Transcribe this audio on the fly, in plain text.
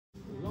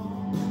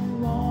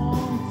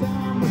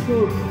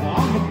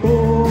on the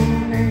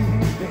phone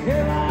and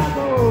here I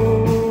go.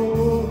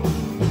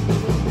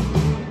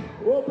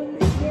 Open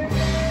the gate,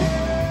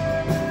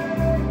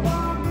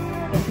 come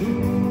in the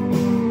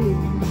blue.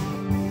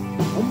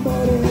 I'm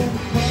better than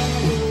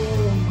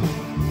fire.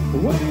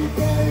 Where you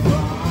came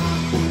from?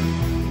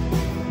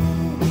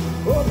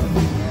 Open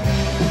the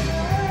gate,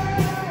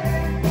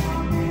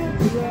 come in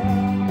the blue.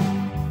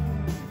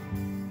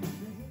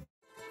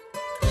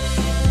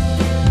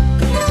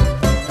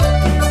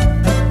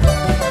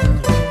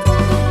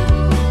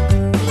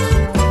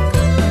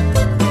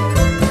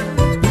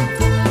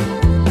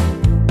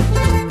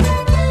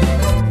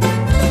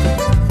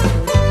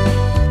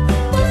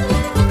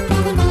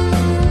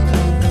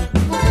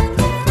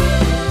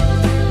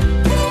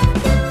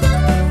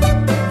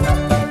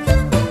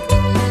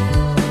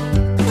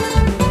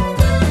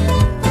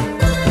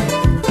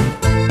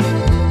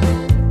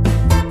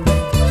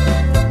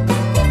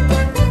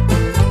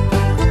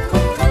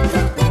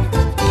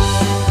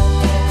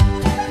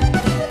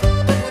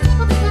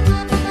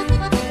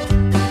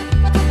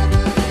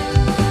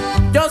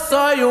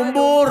 Soy un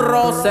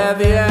burro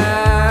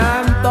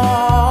sediento,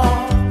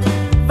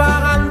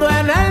 vagando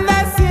en el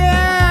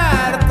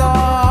desierto.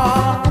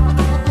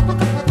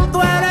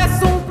 Tú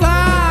eres un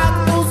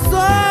cactus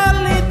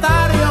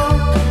solitario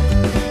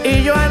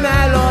y yo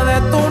anhelo de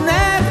tu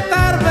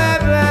néctar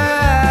beber.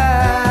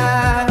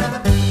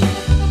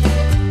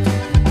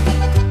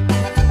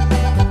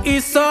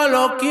 Y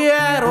solo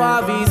quiero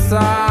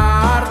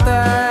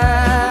avisarte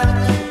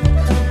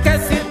que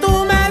si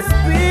tú me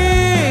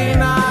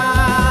espinas,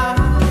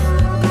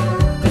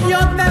 yo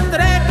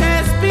tendré que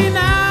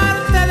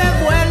espinarte de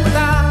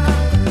vuelta,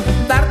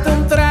 darte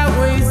un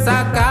trago y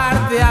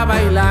sacarte a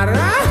bailar.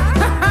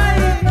 ¡Ay!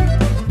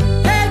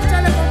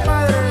 ¡Échale,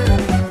 compadre!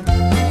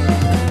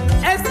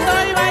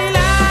 Estoy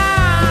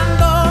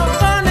bailando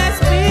con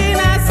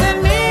espinas en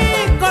mi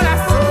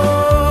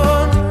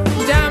corazón,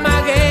 llama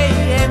gay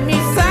en mi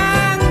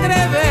sangre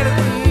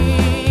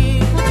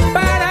vertí,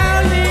 para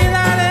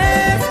olvidar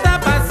esta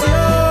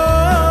pasión.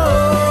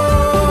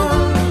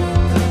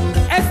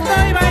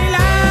 Estoy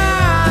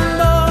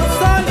bailando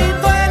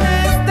solito en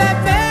este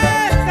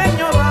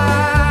pequeño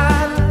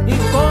bar, y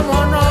como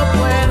no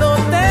puedo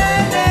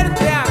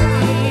tenerte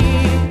aquí,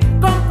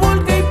 con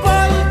pulque y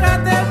polka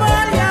te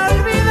voy a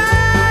olvidar.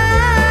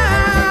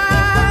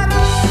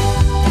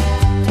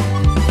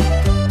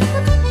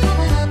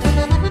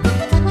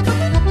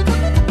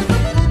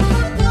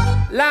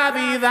 La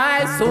vida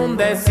es un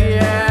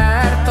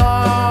desierto,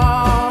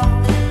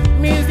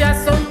 mis días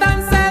son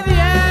tan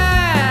sedientos.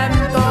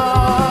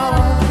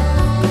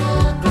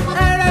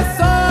 Eres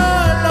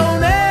solo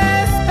un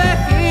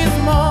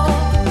espejismo,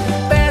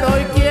 pero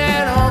hoy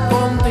quiero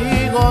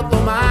contigo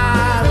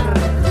tomar.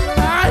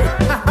 ¡Ay,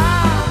 ja, ja!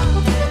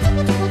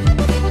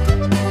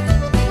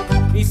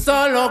 Y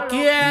solo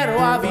quiero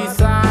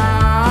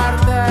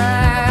avisarte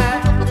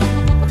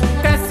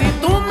que si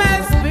tú me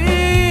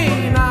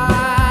espinas,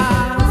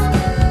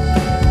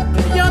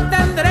 yo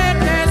tendré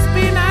que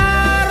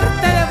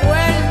espinarte de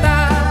vuelta,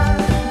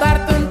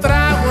 darte un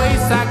trago y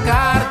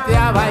sacarte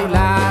a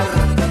bailar.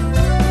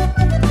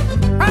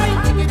 ¡Ay,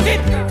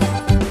 chiquitita!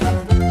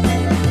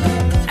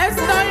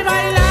 Estoy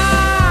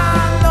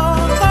bailando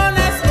con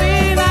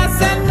espinas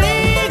en mi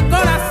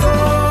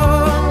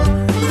corazón,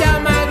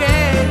 llama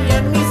gay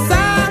en mi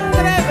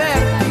sangre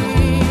vertí,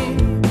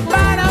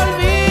 para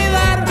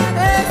olvidar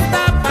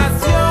esta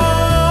pasión.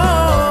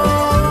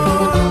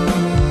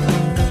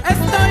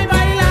 Estoy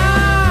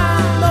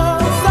bailando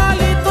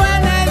solito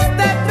en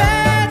este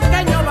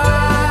pequeño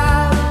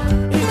bar,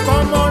 y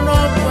como no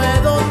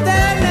puedo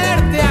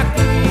tenerte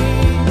aquí,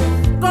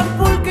 con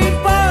pulque y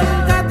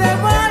polka te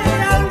voy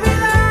a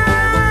olvidar.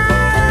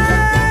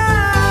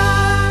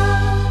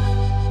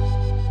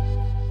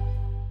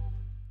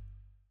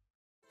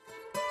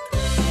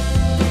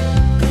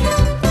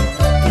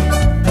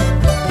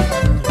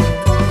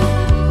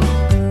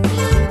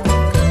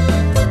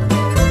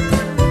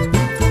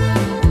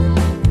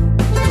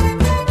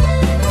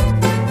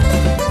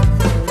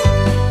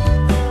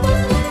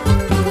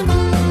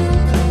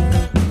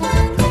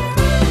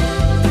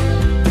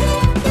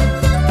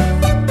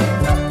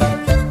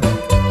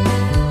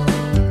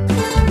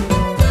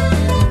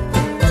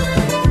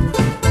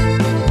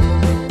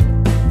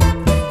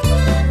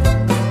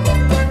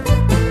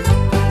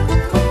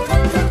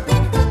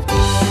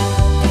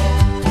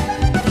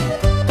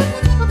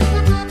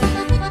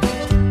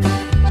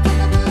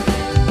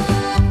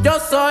 Yo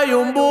soy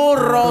un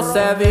burro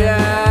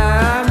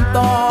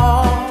sediento,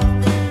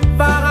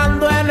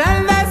 vagando en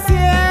el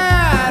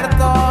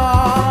desierto.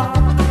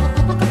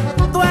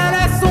 Tú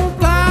eres un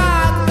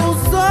cactus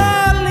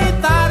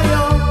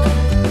solitario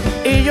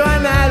y yo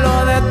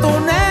anhelo de tu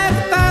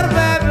néctar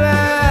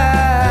beber.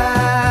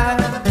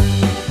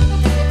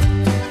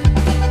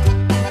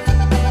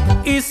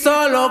 Y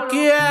solo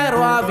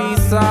quiero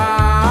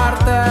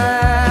avisarte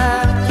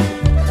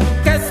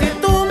que si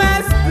tú me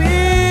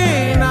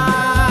espinas,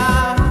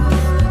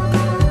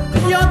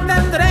 yo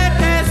tendré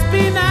que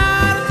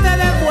espinarte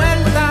de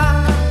vuelta,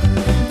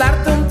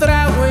 darte un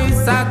trago y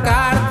sacar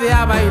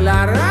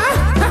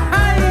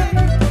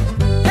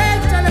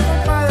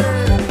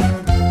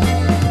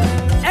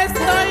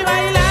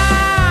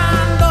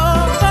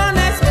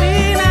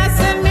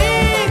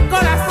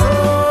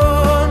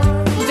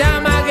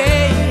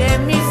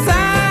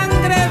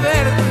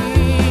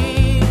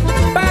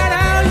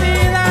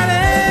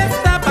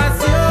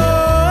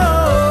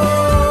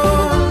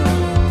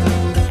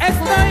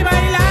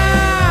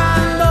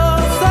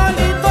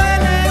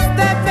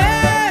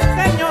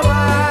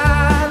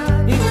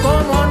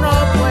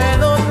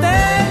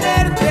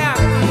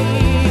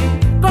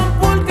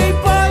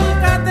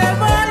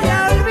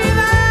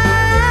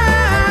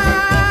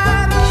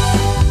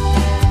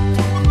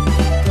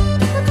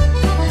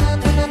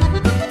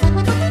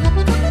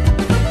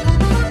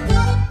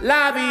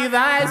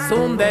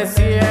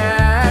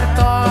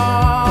desierto.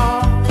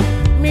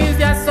 Mis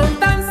días son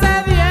tan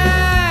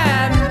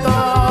sedientos.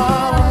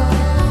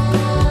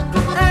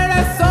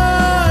 Eres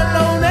solo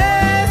un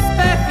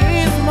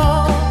espejismo,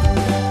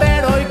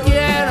 pero hoy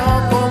quiero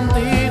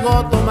contigo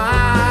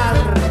tomar.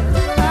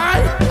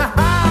 ¡Ay, ja,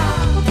 ja!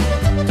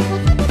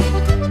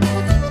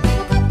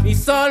 Y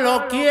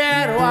solo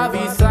quiero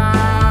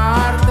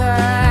avisarte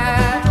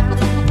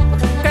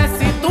que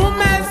si tú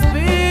me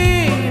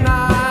espinas,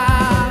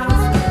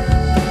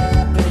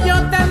 yo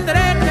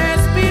tendré que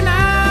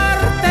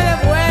espinarte de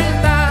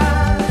vuelta,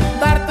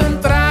 darte un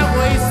trago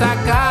y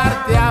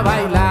sacarte a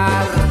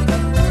bailar.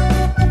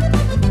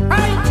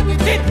 ¡Ay,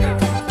 chiquitita!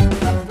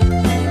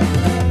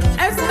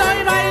 Estoy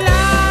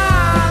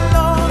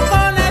bailando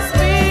con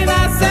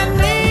espinas en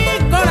mi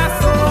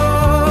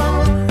corazón.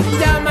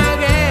 Ya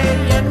magué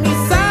y en mi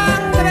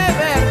sangre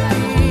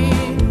vertí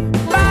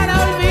para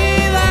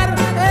olvidar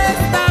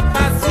esta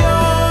pasión.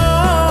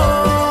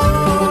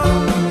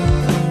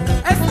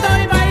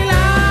 Estoy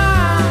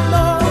bailando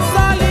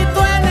solito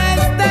en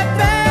este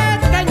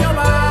pequeño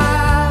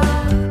bar,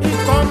 y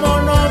como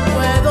no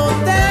puedo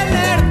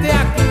tenerte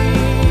aquí,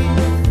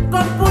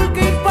 con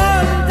pulque y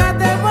polka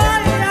te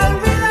voy a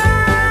olvidar.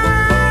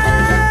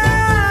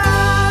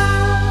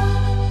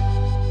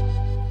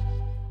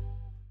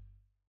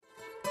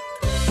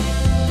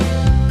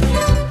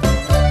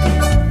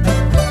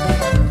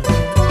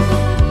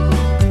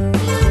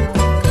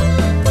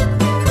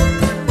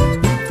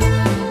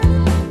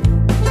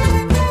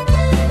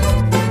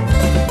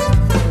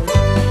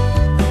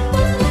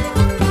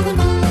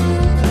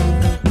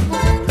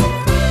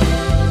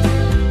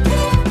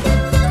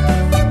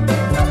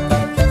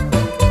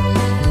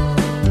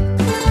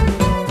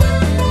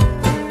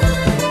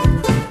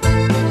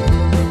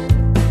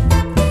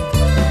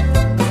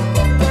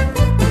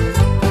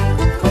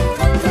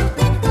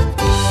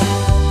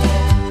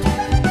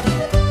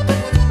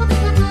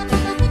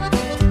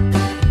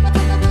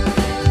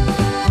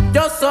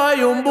 Yo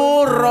soy un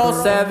burro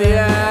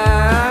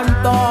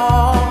sediento,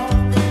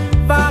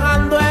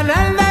 vagando en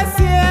el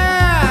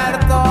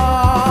desierto.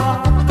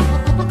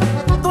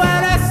 Tú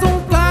eres un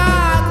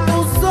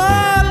cactus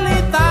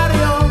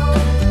solitario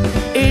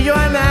y yo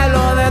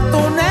anhelo de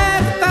tu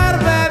néctar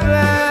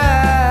beber.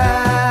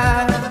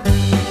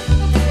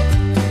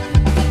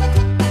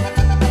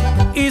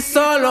 Y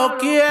solo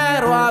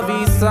quiero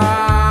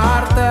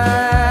avisarte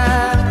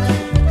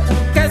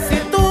que si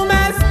tú me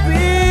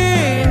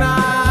espinas,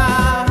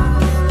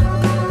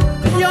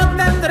 yo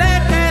tendré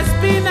que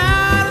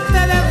espinarte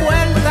de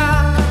vuelta,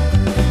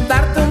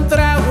 darte un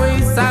trago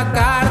y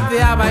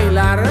sacarte a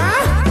bailar.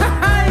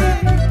 ¡Ay!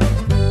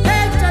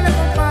 ¡Échale,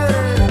 compadre!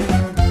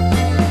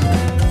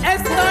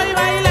 Estoy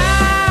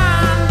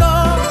bailando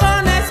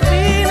con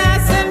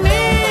espinas en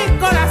mi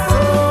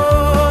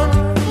corazón.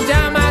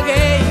 Ya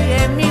magué y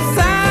en mi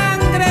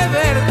sangre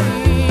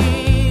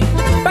vertí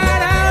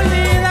para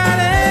olvidar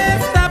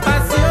esta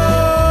pasión.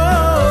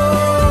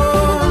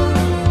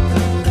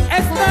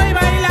 Estoy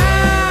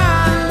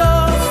bailando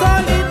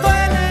solito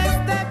en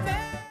este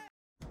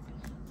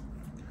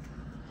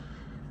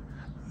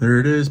There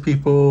it is,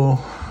 people.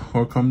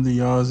 Welcome to the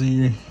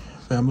Aussie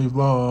Family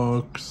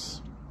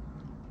Vlogs.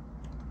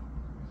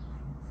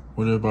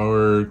 One of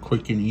our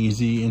quick and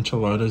easy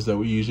enchiladas that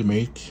we usually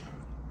make.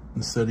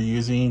 Instead of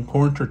using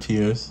corn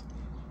tortillas,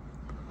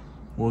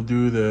 we'll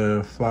do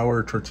the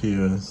flour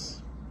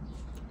tortillas.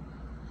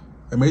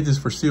 I made this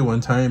for Sue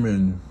one time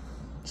and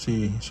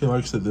she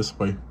likes it this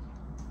way.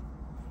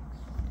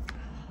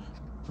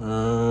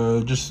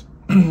 Just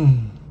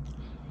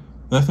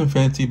nothing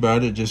fancy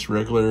about it, just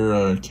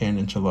regular canned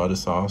enchilada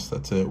sauce.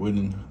 That's it. We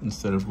didn't,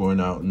 instead of going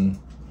out and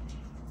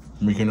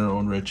making our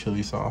own red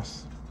chili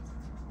sauce.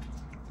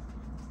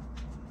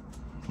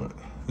 But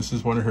this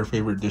is one of her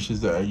favorite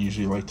dishes that I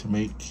usually like to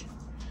make.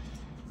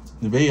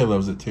 Nevaeh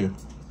loves it too.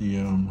 The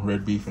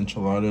red beef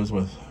enchiladas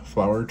with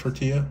flour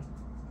tortilla.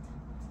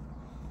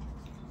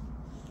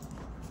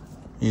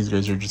 These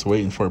guys are just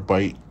waiting for a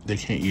bite. They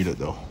can't eat it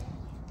though.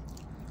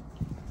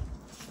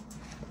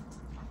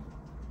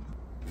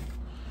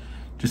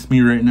 Just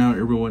me right now.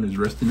 Everyone is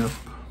resting up.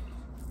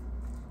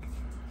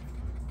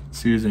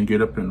 Sue's gonna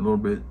get up in a little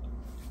bit.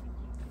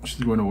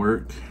 She's going to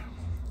work.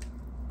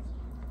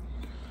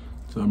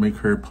 So I'll make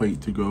her a plate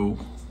to go.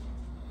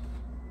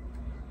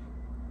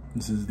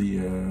 This is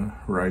the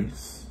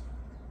rice.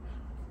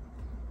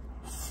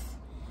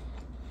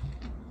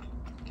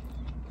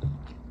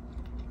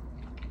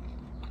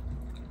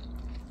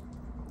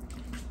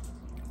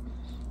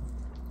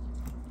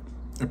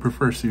 I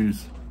prefer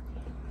Sue's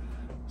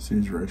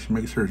rice. She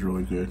makes hers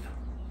really good.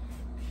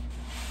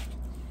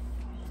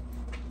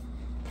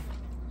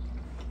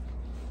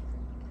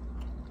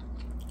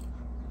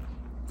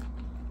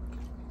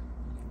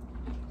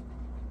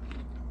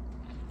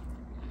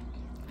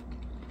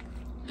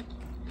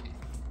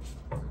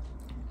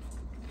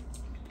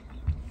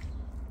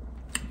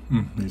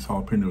 These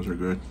jalapenos are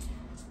good.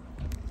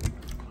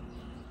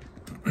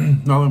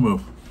 Now let me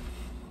move.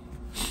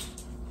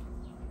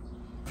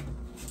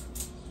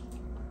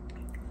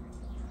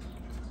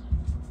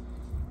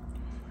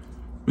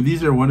 But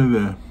these are one of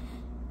the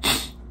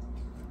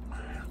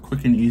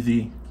quick and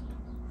easy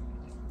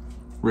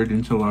red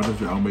enchiladas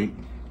that I'll make.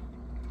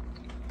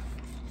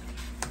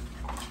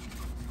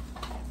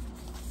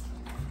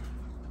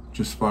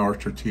 Just flour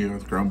tortilla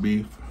with ground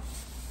beef.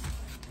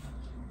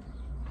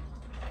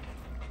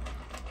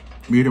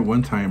 Made it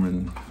one time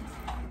and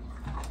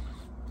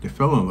I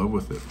fell in love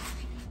with it.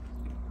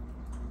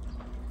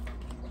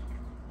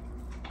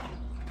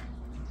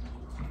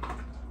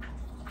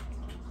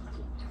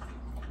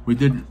 We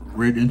did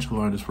red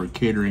enchiladas for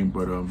catering,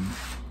 but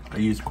I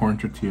used corn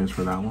tortillas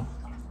for that one.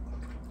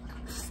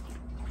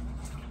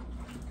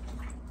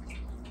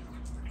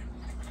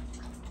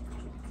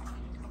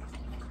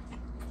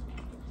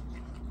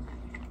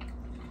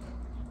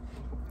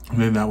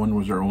 And then that one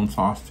was our own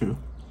sauce too.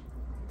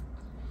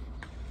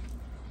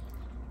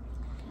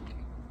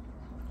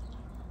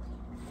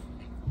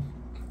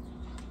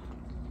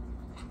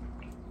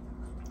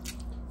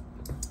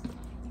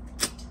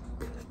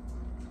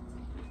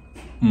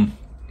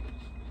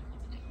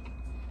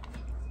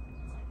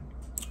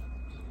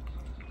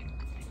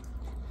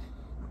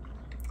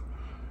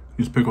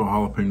 These pickled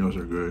jalapenos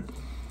are good.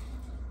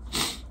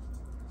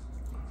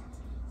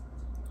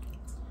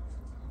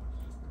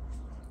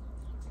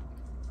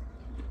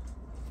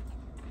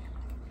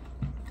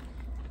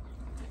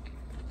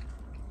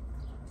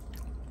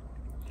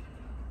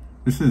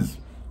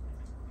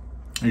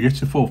 It gets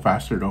you full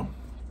faster though.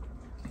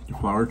 The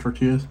flour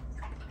tortillas.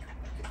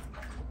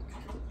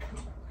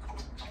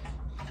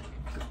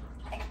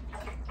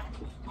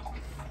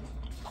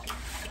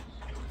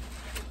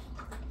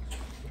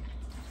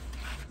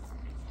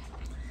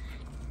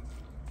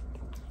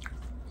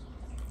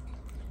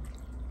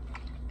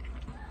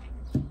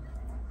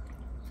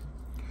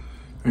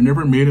 I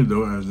never made it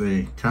though as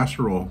a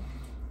casserole.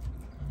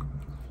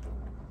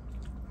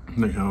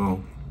 Like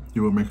how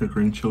you would make a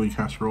green chili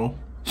casserole.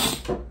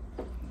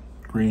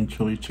 Green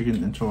chili chicken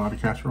enchilada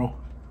casserole.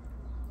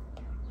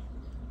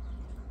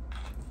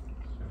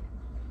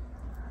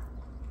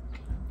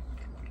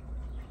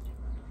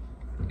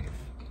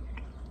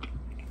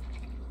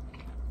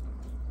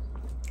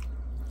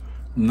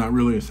 I'm not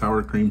really a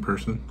sour cream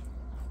person.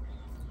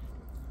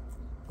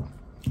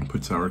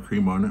 Put sour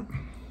cream on it.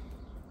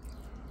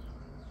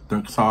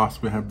 Duck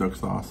sauce, we have duck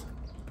sauce.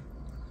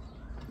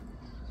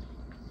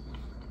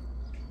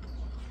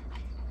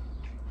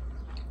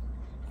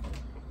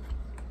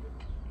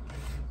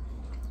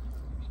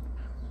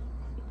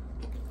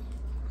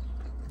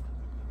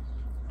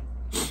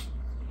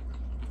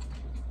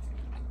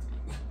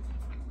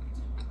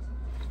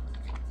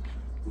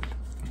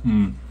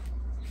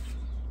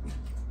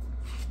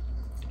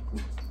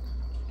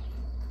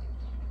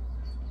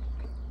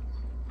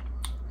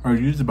 I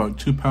use about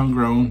 2 pounds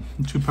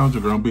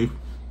of ground beef.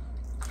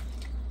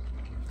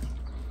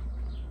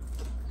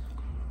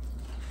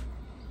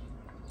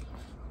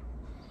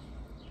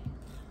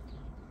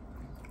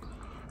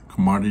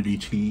 Commodity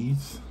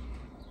cheese.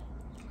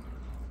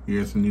 You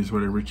guys can use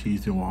whatever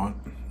cheese you want.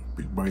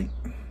 Big bite.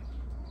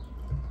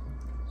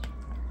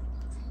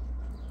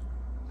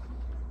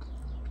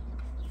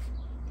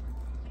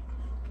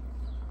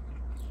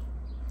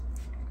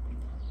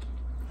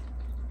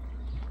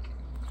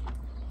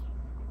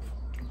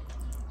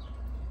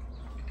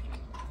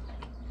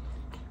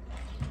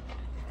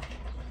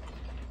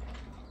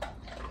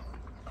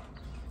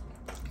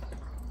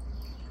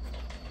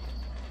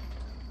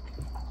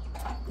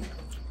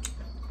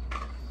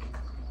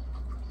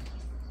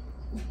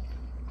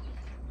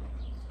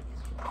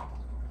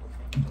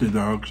 The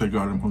dogs, I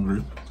got them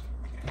hungry.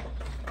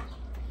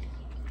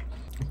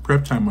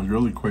 Prep time was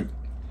really quick.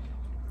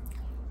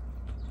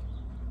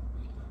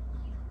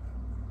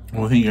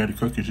 Only thing you got to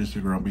cook is just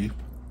the ground beef.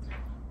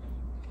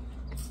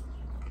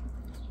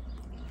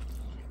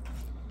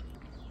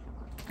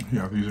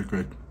 Yeah, these are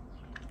good.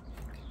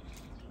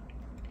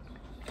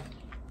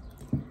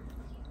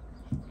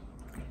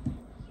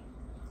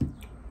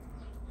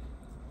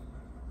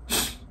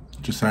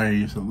 Josiah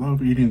used to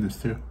love eating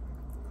this too.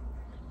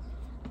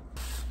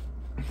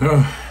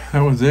 That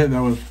was it.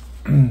 That was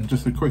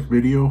just a quick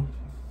video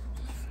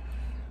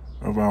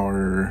of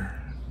our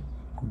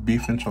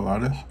beef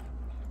enchiladas.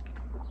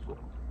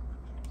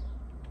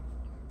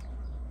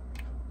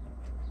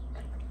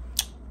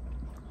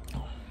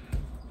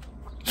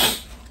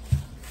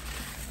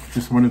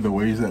 Just one of the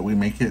ways that we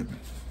make it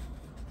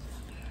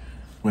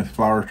with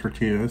flour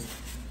tortillas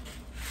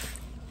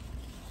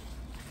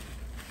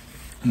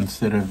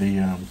instead of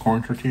the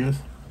corn tortillas,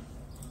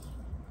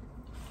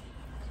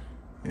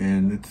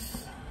 and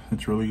it's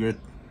really good.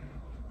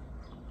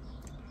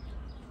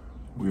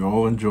 We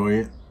all enjoy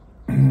it.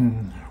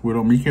 We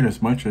don't make it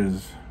as much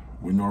as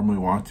we normally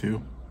want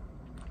to,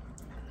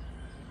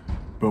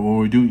 but when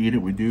we do eat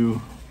it, we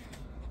do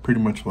pretty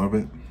much love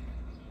it.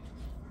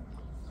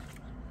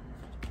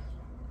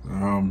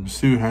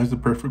 Sue has the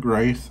perfect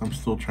rice. I'm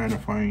still trying to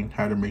find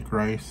how to make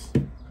rice.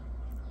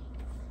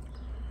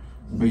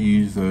 I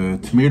use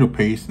tomato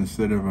paste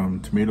instead of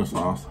tomato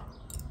sauce.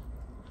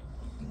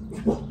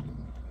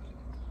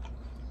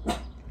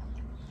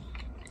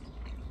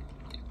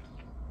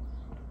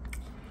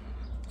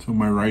 So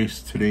my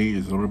rice today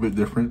is a little bit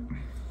different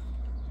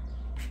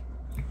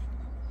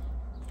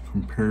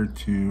compared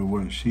to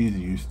what she's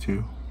used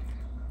to.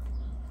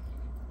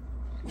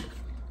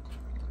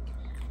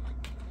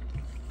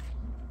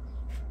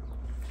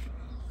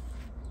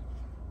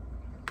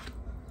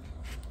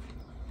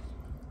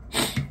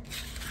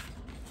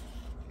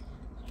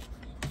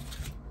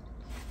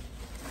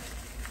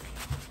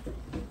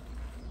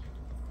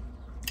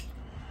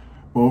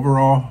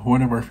 Overall,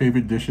 one of our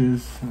favorite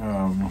dishes,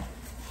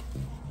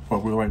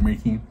 what we like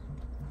making.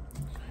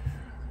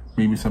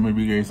 Maybe some of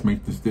you guys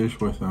make this dish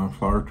with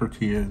flour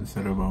tortilla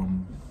instead of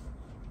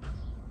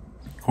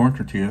corn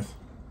tortillas.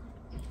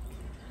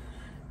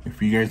 If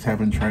you guys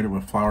haven't tried it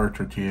with flour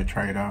tortilla,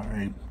 try it out.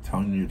 I'm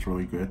telling you, it's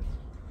really good.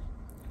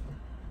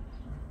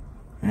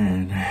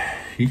 And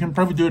you can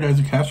probably do it as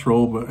a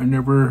casserole, but I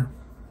never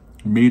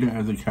made it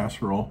as a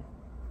casserole.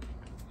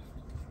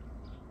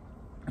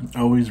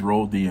 I always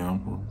rolled the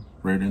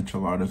red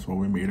enchiladas when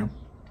we made them.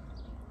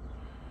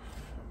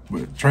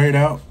 But try it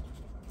out.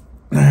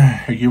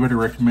 I give it a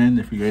recommend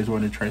if you guys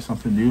want to try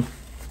something new.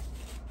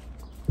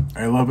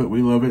 I love it.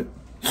 We love it.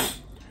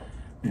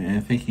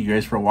 And thank you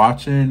guys for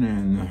watching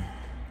and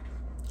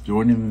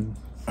joining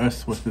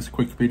us with this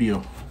quick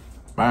video.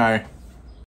 Bye.